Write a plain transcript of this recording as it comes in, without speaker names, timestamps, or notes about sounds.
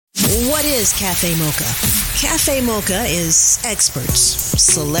What is Cafe Mocha? Cafe Mocha is experts,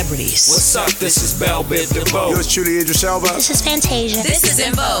 celebrities. What's up? This is Belle Biv DeVoe. Yours truly, Idris Elba. This is Fantasia. This is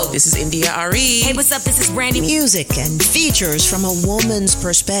En Vogue. This is India Ari. Hey, what's up? This is Brandy. Music and features from a woman's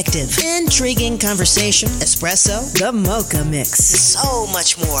perspective. Intriguing conversation, espresso, the Mocha Mix. So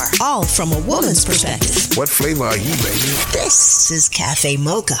much more. All from a woman's perspective. What flavor are you, baby? This is Cafe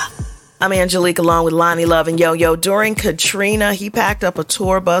Mocha. I'm Angelique along with Lonnie Love and Yo-Yo. During Katrina, he packed up a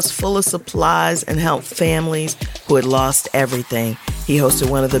tour bus full of supplies and helped families who had lost everything. He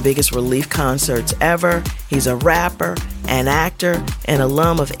hosted one of the biggest relief concerts ever. He's a rapper, an actor, an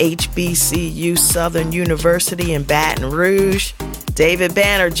alum of HBCU Southern University in Baton Rouge. David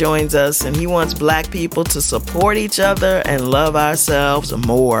Banner joins us, and he wants Black people to support each other and love ourselves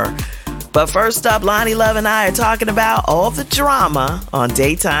more. But first up, Lonnie Love and I are talking about all the drama on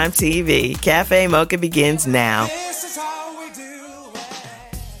daytime TV. Cafe Mocha begins now.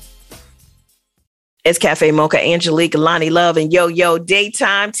 It's Cafe Mocha, Angelique, Lonnie Love, and Yo-Yo.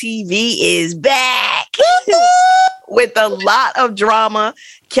 Daytime TV is back with a lot of drama.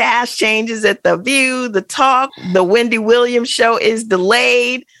 Cast changes at The View, The Talk. The Wendy Williams show is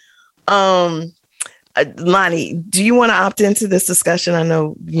delayed. Lonnie, do you want to opt into this discussion? I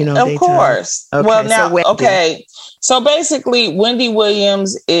know, you know. Of course. Okay, well, now, so okay. So basically, Wendy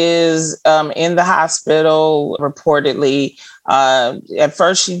Williams is in the hospital, reportedly. At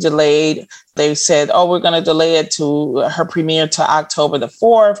first, she delayed. They said, we're going to delay it to her premiere to October the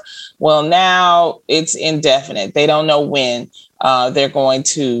 4th. Well, now it's indefinite. They don't know when they're going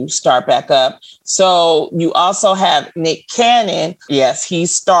to start back up. So you also have Nick Cannon. Yes, he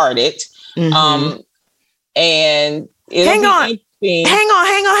started. Mm-hmm. And hang on,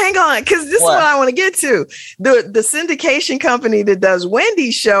 because this is what I want to get to. The syndication company that does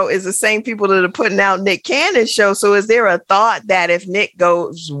Wendy's show is the same people that are putting out Nick Cannon's show. So is there a thought that if Nick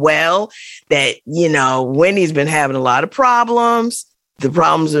goes well, that, you know, Wendy's been having a lot of problems? The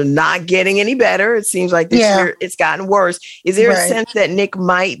problems are not getting any better. It seems like this year it's gotten worse. Is there a sense that Nick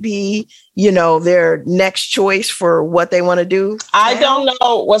might be, you know, their next choice for what they want to do? I don't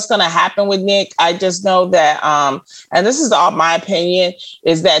know what's going to happen with Nick. I just know that, and this is all my opinion,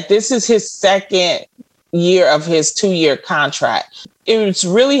 is that this is his second year of his 2-year contract. It's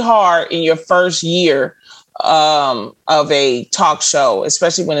really hard in your first year of a talk show,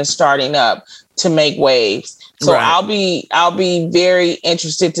 especially when it's starting up, to make waves. So right. I'll be very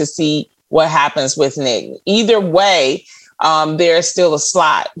interested to see what happens with Nick. Either way, there's still a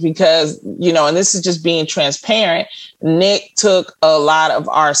slot because, you know, and this is just being transparent. Nick took a lot of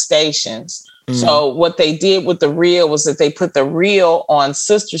our stations. So what they did with the reel was that they put the reel on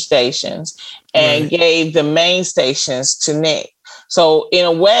sister stations and gave the main stations to Nick. So in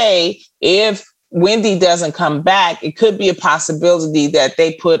a way, if Wendy doesn't come back, it could be a possibility that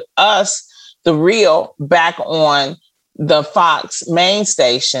they put us, the reel, back on the Fox main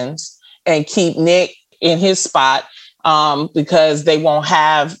stations and keep Nick in his spot because they won't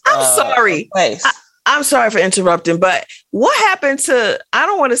have a place. I'm sorry for interrupting, but what happened to, I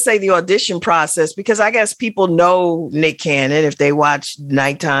don't want to say the audition process, because I guess people know Nick Cannon if they watch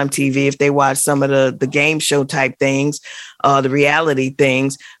nighttime TV, if they watch some of the game show type things, the reality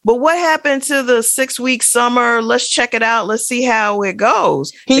things. But what happened to the 6-week summer? Let's check it out. Let's see how it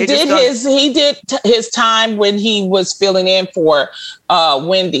goes. He did his time when he was filling in for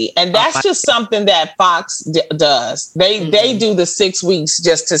Wendy. And that's just something that Fox does. They do the 6 weeks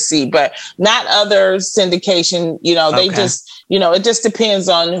just to see, but not other syndication. You know, they just, you know, it just depends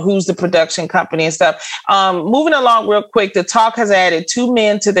on who's the production company and stuff. Moving along real quick, The Talk has added 2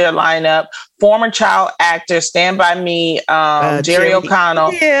 men to their lineup. Former child actor, Stand By Me, Jerry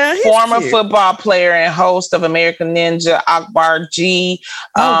O'Connell, former football player and host of American Ninja, Akbar G.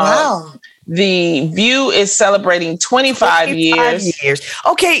 Wow. The View is celebrating 25 years.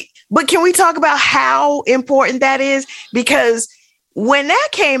 Okay, but can we talk about how important that is? Because when that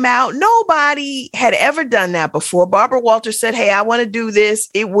came out, nobody had ever done that before. Barbara Walters said, hey, I want to do this.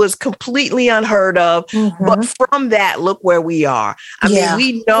 It was completely unheard of. Mm-hmm. But from that, look where we are. I mean,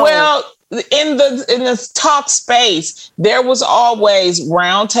 we know. Well, in the talk space, there was always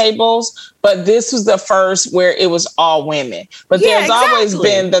roundtables, but this was the first where it was all women. But there's always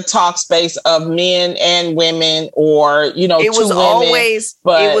been the talk space of men and women, or, you know, it was women,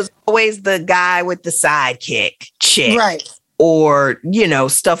 it was always the guy with the sidekick chick. Right. Or, you know,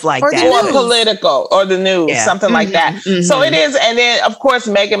 stuff like that. Or political, or the news, something like that. Mm-hmm. So it is. And then, of course,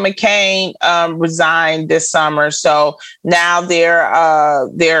 Meghan McCain resigned this summer. So now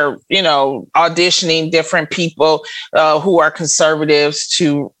they're, you know, auditioning different people who are conservatives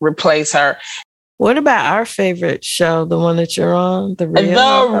to replace her. What about our favorite show, the one that you're on, The Real?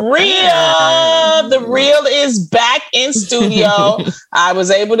 The Real is back in studio. I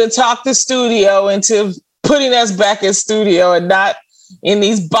was able to talk the studio into putting us back in studio and not in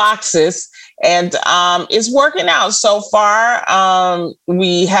these boxes. And it's working out so far.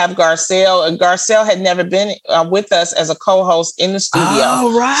 We have Garcelle. Garcelle had never been with us as a co-host in the studio.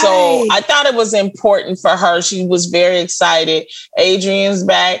 Oh, right. So I thought it was important for her. She was very excited. Adrian's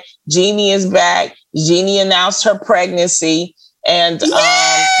back. Jeannie is back. Jeannie announced her pregnancy. And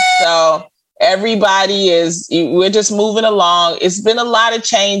so everybody we're just moving along. It's been a lot of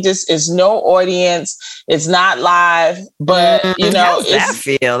changes. It's no audience. It's not live, but how's that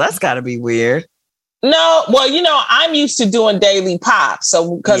feel? That's gotta be weird. No, well, I'm used to doing Daily Pop.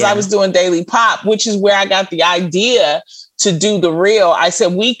 So because I was doing Daily Pop, which is where I got the idea to do The Real, I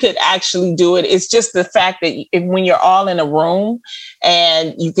said we could actually do it. It's just the fact that when you're all in a room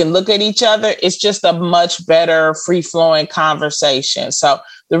and you can look at each other, it's just a much better free-flowing conversation. So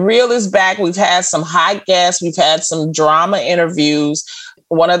The Real is back. We've had some hot guests. We've had some drama interviews.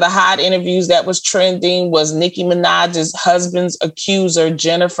 One of the hot interviews that was trending was Nicki Minaj's husband's accuser,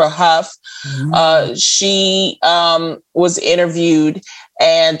 Jennifer Huff. She was interviewed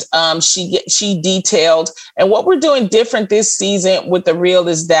and she detailed. And what we're doing different this season with The Real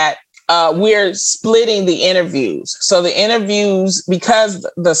is that we're splitting the interviews. So the interviews, because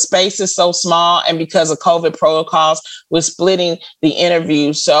the space is so small and because of COVID protocols, we're splitting the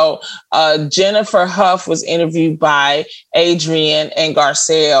interviews. So Jennifer Huff was interviewed by Adrian and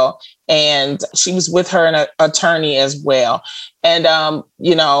Garcelle, and she was with her attorney as well. And,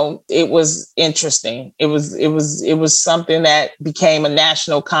 it was interesting. It was something that became a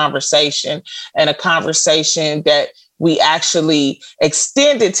national conversation, and a conversation that we actually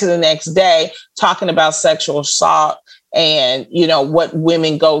extended to the next day, talking about sexual assault and, what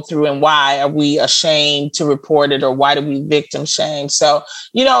women go through and why are we ashamed to report it, or why do we victim shame? So,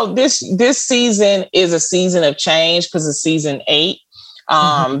 this season is a season of change because it's season 8.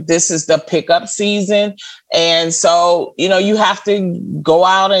 This is the pickup season. And so, you have to go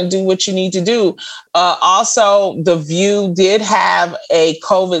out and do what you need to do. Also, The View did have a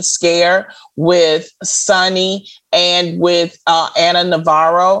COVID scare with Sunny and with Ana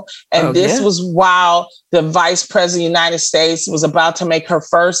Navarro. And this was while the Vice President of the United States was about to make her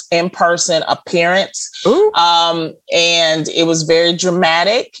first in-person appearance. And it was very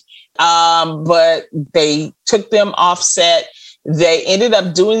dramatic, but they took them offset. They ended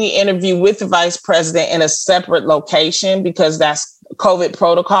up doing the interview with the vice president in a separate location because that's COVID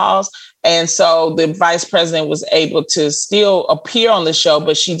protocols. And so the vice president was able to still appear on the show,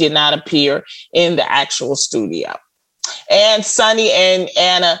 but she did not appear in the actual studio. And Sunny and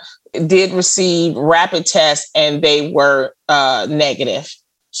Anna did receive rapid tests and they were negative.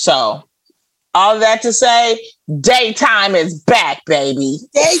 So all that to say, daytime is back, baby.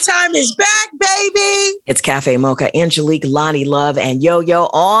 Daytime is back, baby. It's Cafe Mocha, Angelique, Lonnie Love, and Yo-Yo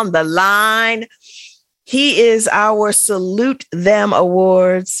on the line. He is our Salute Them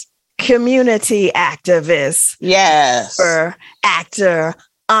Awards community activist. Yes. For actor,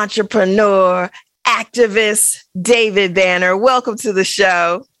 entrepreneur, activist, David Banner. Welcome to the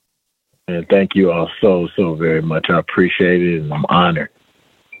show. And thank you all so very much. I appreciate it and I'm honored.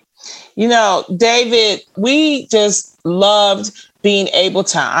 David, we just loved being able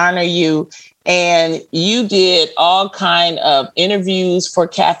to honor you, and you did all kind of interviews for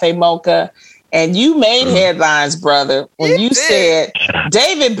Cafe Mocha, and you made headlines, brother, when you said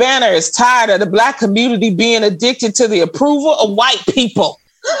David Banner is tired of the Black community being addicted to the approval of white people.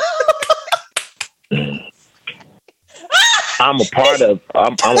 I'm a part of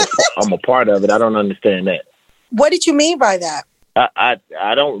it. I don't understand that. What did you mean by that? I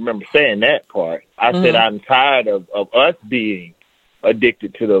don't remember saying that part. I said I'm tired of us being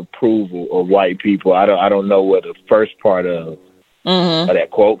addicted to the approval of white people. I don't know where the first part of that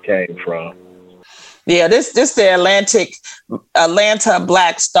quote came from. Yeah, this the Atlanta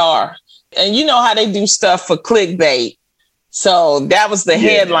Black Star, and you know how they do stuff for clickbait. So that was the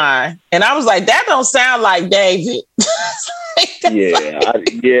headline, and I was like, that don't sound like David.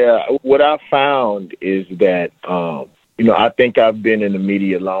 What I found is that. I think I've been in the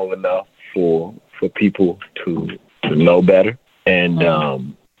media long enough for people to know better. And, I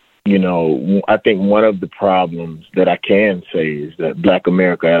think one of the problems that I can say is that Black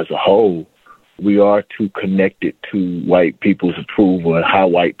America as a whole, we are too connected to white people's approval and how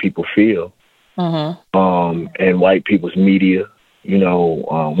white people feel. And white people's media.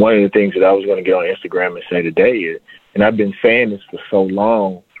 One of the things that I was going to get on Instagram and say today is, and I've been saying this for so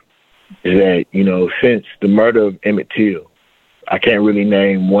long, is that, since the murder of Emmett Till, I can't really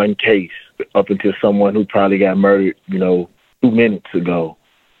name one case up until someone who probably got murdered, 2 minutes ago.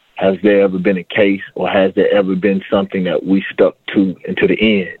 Has there ever been a case, or has there ever been something that we stuck to until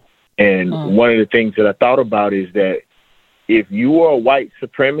the end? And one of the things that I thought about is that if you are a white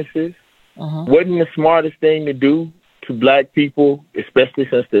supremacist, wasn't the smartest thing to do to black people, especially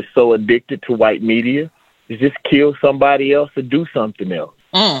since they're so addicted to white media, is just kill somebody else or do something else?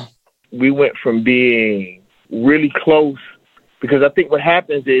 We went from being really close, because I think what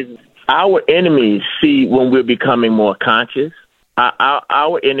happens is our enemies see when we're becoming more conscious.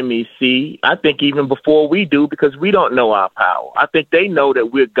 Our enemies see, I think, even before we do, because we don't know our power. I think they know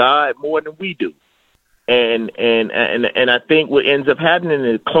that we're God more than we do. And I think what ends up happening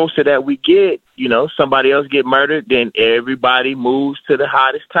is, the closer that we get, somebody else get murdered, then everybody moves to the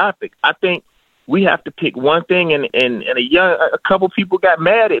hottest topic. I think we have to pick one thing, and a couple people got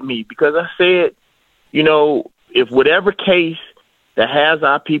mad at me because I said, if whatever case that has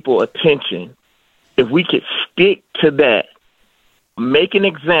our people attention, if we could stick to that, make an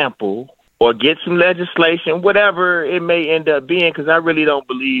example, or get some legislation, whatever it may end up being, because I really don't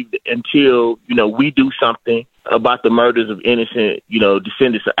believe that until, we do something about the murders of innocent,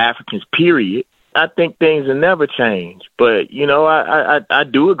 descendants of Africans, period, I think things will never change. But, I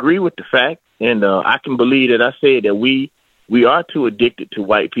do agree with the fact, and I can believe that I said that we are too addicted to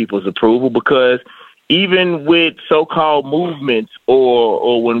white people's approval, because even with so-called movements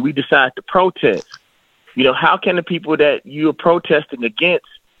or when we decide to protest, how can the people that you're protesting against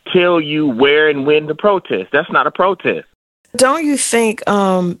tell you where and when to protest? That's not a protest. Don't you think,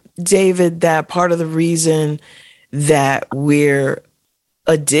 David, that part of the reason that we're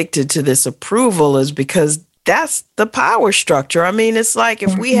addicted to this approval is because that's the power structure? I mean, it's like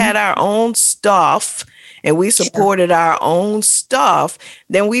if we had our own stuff and we supported our own stuff,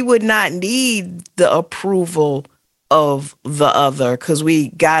 then we would not need the approval of the other, because we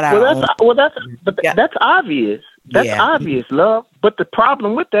got our own. That's obvious. That's obvious, love. But the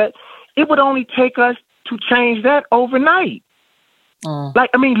problem with that, it would only take us to change that overnight.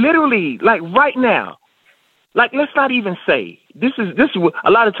 Literally, right now. Let's not even say this is what,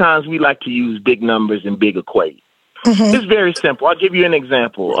 a lot of times we like to use big numbers and big equations. It's very simple. I'll give you an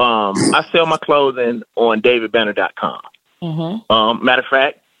example. I sell my clothing on davidbanner.com. Matter of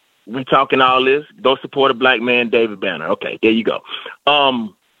fact, we talking all this. Go support a black man, David Banner. Okay, there you go.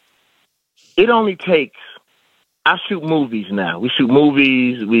 It only takes. I shoot movies now. We shoot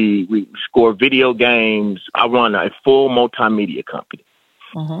movies. We score video games. I run a full multimedia company.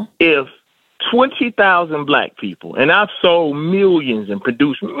 If 20,000 black people, and I've sold millions and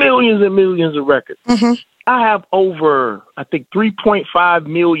produced millions and millions of records. I have over, I think, 3.5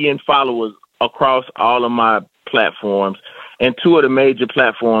 million followers across all of my platforms, and 2 of the major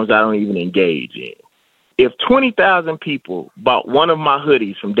platforms I don't even engage in. If 20,000 people bought one of my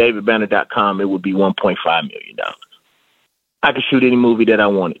hoodies from davidbanner.com, it would be $1.5 million. I could shoot any movie that I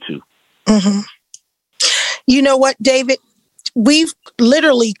wanted to. You know what, David? We've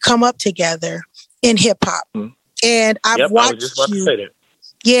literally come up together in hip hop, and I've watched I was just about to say that.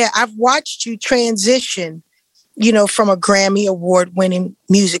 Yeah, I've watched you transition, from a Grammy award-winning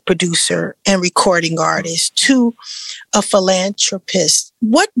music producer and recording artist to a philanthropist.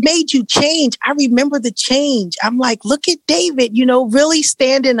 What made you change? I remember the change. I'm like, look at David, really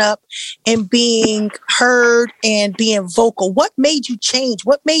standing up and being heard and being vocal. What made you change?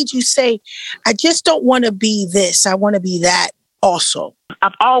 What made you say, I just don't want to be this, I want to be that also?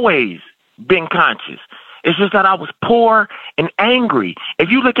 I've always been conscious. It's just that I was poor and angry.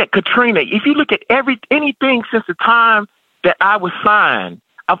 If you look at Katrina, if you look at anything since the time that I was signed,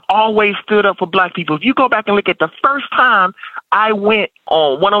 I've always stood up for black people. If you go back and look at the first time I went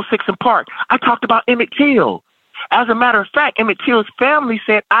on 106 in Park, I talked about Emmett Till. As a matter of fact, Emmett Till's family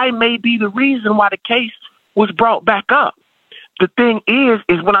said I may be the reason why the case was brought back up. The thing is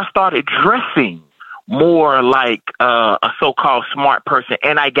when I started dressing more like a so-called smart person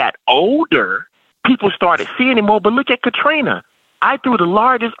and I got older, people started seeing it more. But look at Katrina. I threw the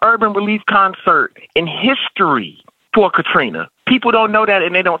largest urban relief concert in history for Katrina. People don't know that,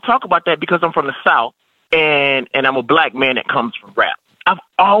 and they don't talk about that because I'm from the South, and I'm a black man that comes from rap. I've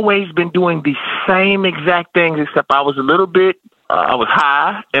always been doing the same exact things, except I was a little bit, I was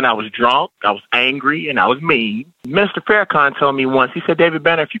high, and I was drunk, I was angry, and I was mean. Minister Farrakhan told me once, he said, David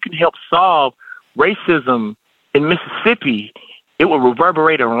Banner, if you can help solve racism in Mississippi, it will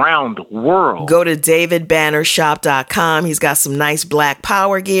reverberate around the world. Go to davidbannershop.com. He's got some nice black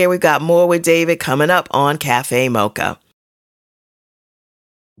power gear. We've got more with David coming up on Cafe Mocha.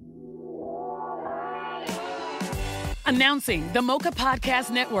 Announcing the Mocha Podcast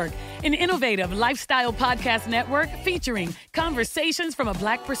Network. an innovative lifestyle podcast network featuring conversations from a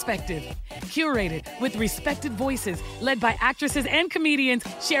Black perspective. Curated with respected voices led by actresses and comedians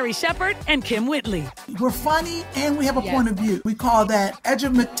Sherry Shepherd and Kim Whitley. We're funny and we have a point of view. We call that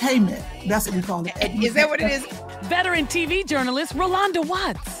edutainment. That's what we call it. Is that what it is? Veteran TV journalist Rolanda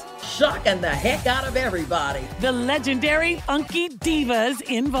Watts. Shocking the heck out of everybody. The legendary Funky Divas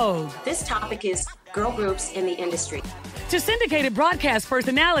in Vogue. This topic is girl groups in the industry. To syndicated broadcast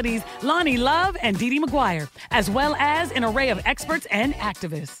personalities Lonnie Love and Dee Dee McGuire, as well as an array of experts and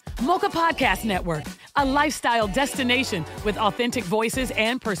activists. Mocha Podcast Network, a lifestyle destination with authentic voices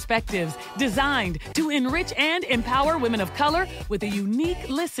and perspectives designed to enrich and empower women of color with a unique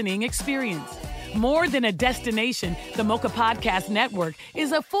listening experience. More than a destination, the Mocha Podcast Network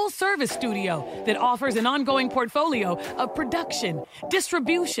is a full-service studio that offers an ongoing portfolio of production,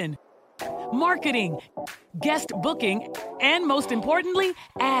 distribution, marketing, guest booking, and most importantly,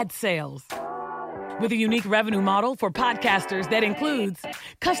 ad sales. With a unique revenue model for podcasters that includes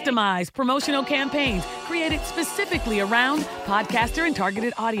customized promotional campaigns created specifically around podcaster and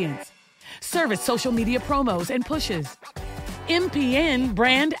targeted audience, service social media promos and pushes, MPN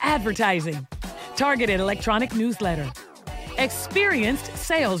brand advertising, targeted electronic newsletter, experienced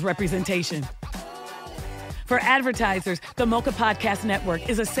sales representation. For advertisers, the Mocha Podcast Network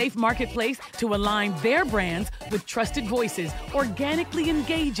is a safe marketplace to align their brands with trusted voices, organically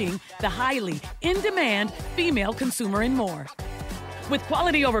engaging the highly in-demand female consumer and more. With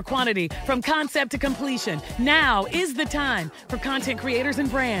quality over quantity, from concept to completion, now is the time for content creators and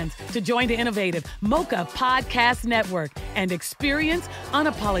brands to join the innovative Mocha Podcast Network and experience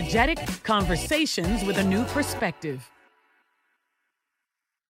unapologetic conversations with a new perspective.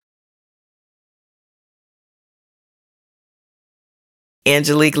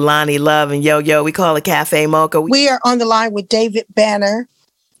 Angelique, Lonnie Love, and Yo-Yo. We call it Cafe Mocha. We are on the line with David Banner.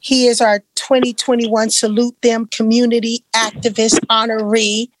 He is our 2021 Salute Them Community Activist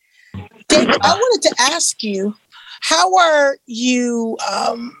honoree. David, I wanted to ask you, how are you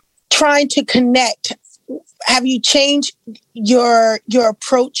trying to connect? Have you changed your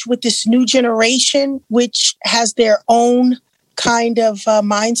approach with this new generation, which has their own kind of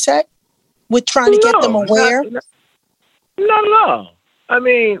mindset with trying to get them aware? No. I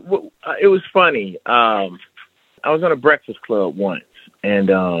mean, it was funny. I was on a Breakfast Club once,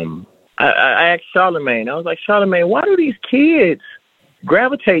 and I asked Charlamagne. I was like, Charlamagne, why do these kids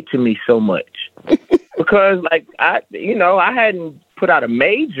gravitate to me so much? Because, like, I hadn't put out a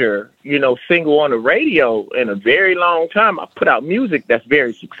major, single on the radio in a very long time. I put out music that's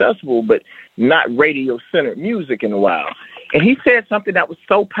very successful, but not radio-centered music in a while. And he said something that was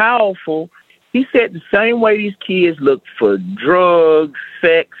so powerful. He said the same way these kids look for drugs,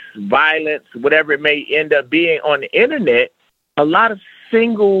 sex, violence, whatever it may end up being on the internet, a lot of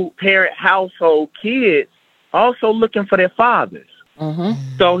single-parent household kids also looking for their fathers.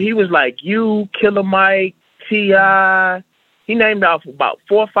 Mm-hmm. So he was like, you, Killer Mike, T.I., he named off about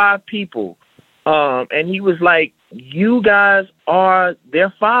 4 or 5 people. And he was like, you guys are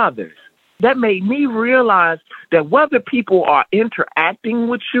their fathers. That made me realize that whether people are interacting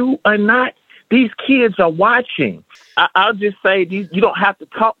with you or not, these kids are watching. I'll just say you don't have to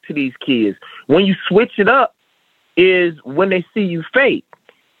talk to these kids. When you switch it up is when they see you fake.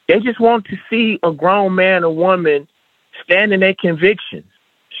 They just want to see a grown man or woman stand in their convictions,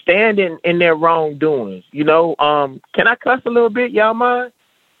 standing in their wrongdoings. Can I cuss a little bit? Y'all mind?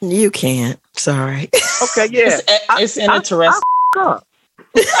 You can't. Sorry. Okay, yeah. It's interesting. I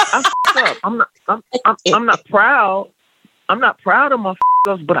f**k up. I'm not proud. I'm not proud of my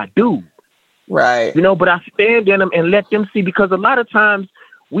f**k-ups, but I do. Right. But I stand in them and let them see, because a lot of times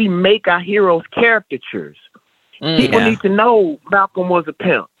we make our heroes caricatures. People need to know Malcolm was a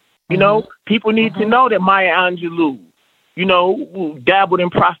pimp. People need to know that Maya Angelou, dabbled in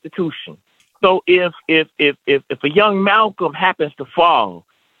prostitution. So if a young Malcolm happens to fall,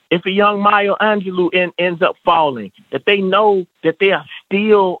 if a young Maya Angelou ends up falling, that they know that there's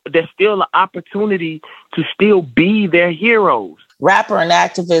still an opportunity to still be their heroes. Rapper and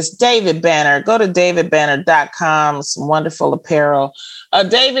activist David Banner. Go to davidbanner.com. Some wonderful apparel.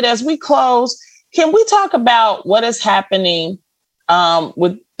 David, as we close, can we talk about what is happening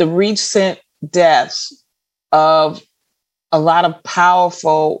with the recent deaths of a lot of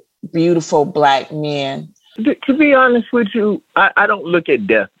powerful, beautiful Black men? To be honest with you, I don't look at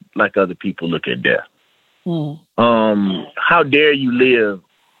death like other people look at death. How dare you live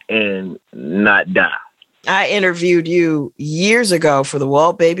and not die? I interviewed you years ago for the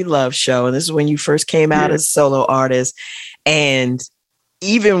Walt Baby Love show. And this is when you first came out as a solo artist. And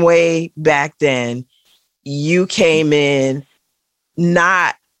even way back then, you came in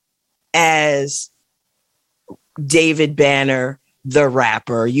not as David Banner, the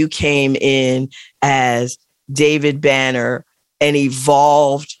rapper. You came in as David Banner, an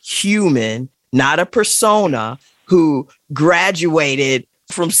evolved human, not a persona, who graduated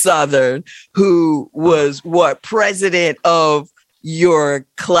from Southern, who was president of your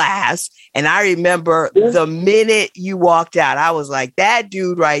class. And I remember the minute you walked out, I was like, that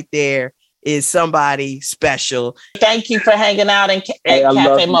dude right there is somebody special. Thank you for hanging out at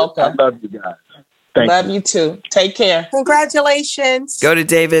Cafe Mocha. I love you guys. Love you too. Take care. Congratulations. Go to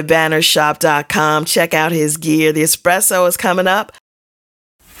davidbannershop.com. Check out his gear. The espresso is coming up.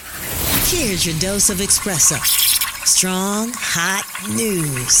 Here's your dose of espresso. Strong, hot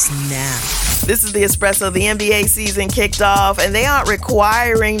news now. This is the espresso. The NBA season kicked off, and they aren't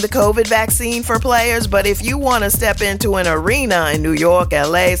requiring the COVID vaccine for players. But if you want to step into an arena in New York,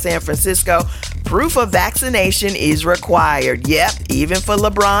 LA, San Francisco, proof of vaccination is required. Yep, even for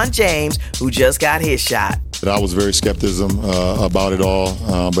LeBron James, who just got his shot. I was very skeptical about it all,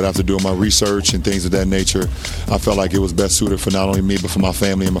 but after doing my research and things of that nature, I felt like it was best suited for not only me, but for my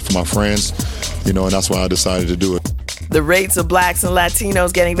family and for my friends, and that's why I decided to do it. The rates of blacks and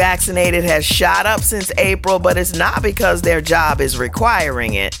Latinos getting vaccinated has shot up since April, but it's not because their job is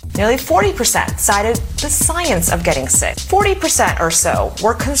requiring it. Nearly 40% cited the science of getting sick. 40% or so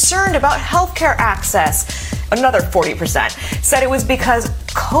were concerned about healthcare access. Another 40% said it was because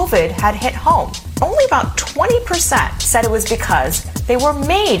COVID had hit home. Only about 20% said it was because they were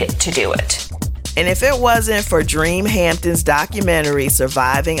made to do it. And if it wasn't for Dream Hampton's documentary,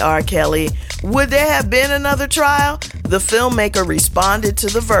 Surviving R. Kelly, would there have been another trial? The filmmaker responded to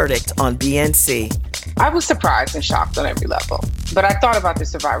the verdict on BNC. I was surprised and shocked on every level. But I thought about the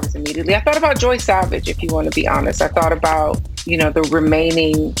survivors immediately. I thought about Joy Savage, if you want to be honest. I thought about, the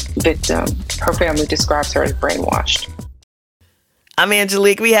remaining victim. Her family describes her as brainwashed. I'm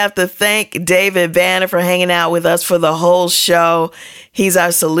Angelique. We have to thank David Banner for hanging out with us for the whole show. He's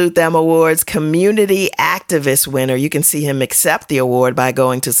our Salute Them Awards Community Activist winner. You can see him accept the award by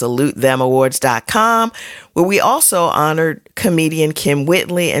going to salutethemawards.com, where we also honored comedian Kim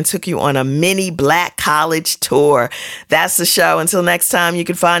Whitley and took you on a mini Black college tour. That's the show. Until next time, you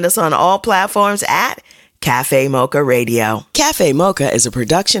can find us on all platforms at Cafe Mocha Radio. Cafe Mocha is a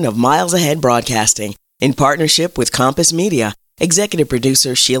production of Miles Ahead Broadcasting in partnership with Compass Media. Executive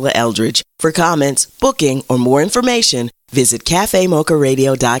producer Sheila Eldridge. For comments, booking, or more information, visit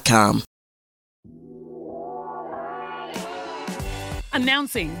cafemocharadio.com.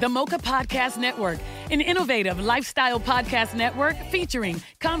 Announcing the Mocha Podcast Network, an innovative lifestyle podcast network featuring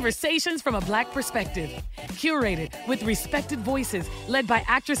conversations from a Black perspective. Curated with respected voices, led by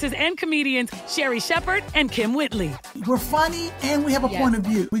actresses and comedians Sherry Shepard and Kim Whitley. We're funny and we have a point of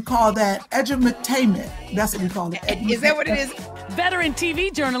view. We call that edutainment. That's what we call it. Is that what it is? Veteran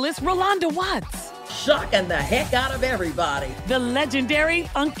TV journalist Rolanda Watts. Shocking the heck out of everybody. The legendary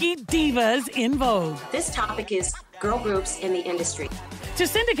Funky Divas in Vogue. This topic is girl groups in the industry. To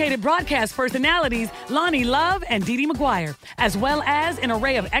syndicated broadcast personalities Lonnie Love and Dee Dee McGuire, as well as an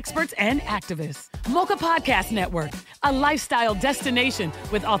array of experts and activists. Mocha Podcast Network, a lifestyle destination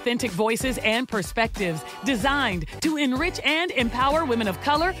with authentic voices and perspectives designed to enrich and empower women of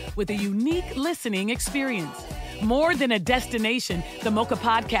color with a unique listening experience. More than a destination, the Mocha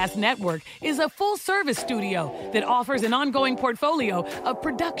Podcast Network is a full-service studio that offers an ongoing portfolio of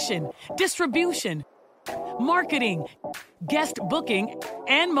production, distribution, marketing, guest booking,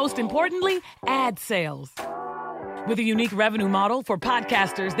 and most importantly, ad sales. With a unique revenue model for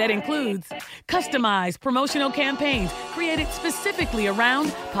podcasters that includes customized promotional campaigns created specifically around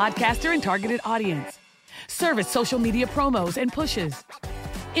podcaster and targeted audience, service social media promos and pushes,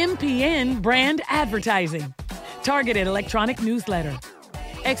 MPN brand advertising, targeted electronic newsletter,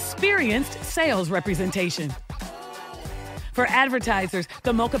 experienced sales representation. For advertisers,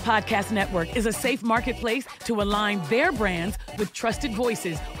 the Mocha Podcast Network is a safe marketplace to align their brands with trusted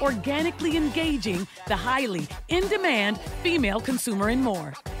voices, organically engaging the highly in-demand female consumer and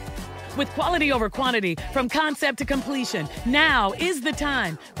more. With quality over quantity, from concept to completion, now is the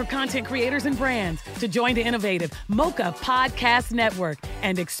time for content creators and brands to join the innovative Mocha Podcast Network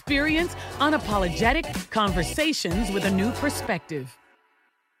and experience unapologetic conversations with a new perspective.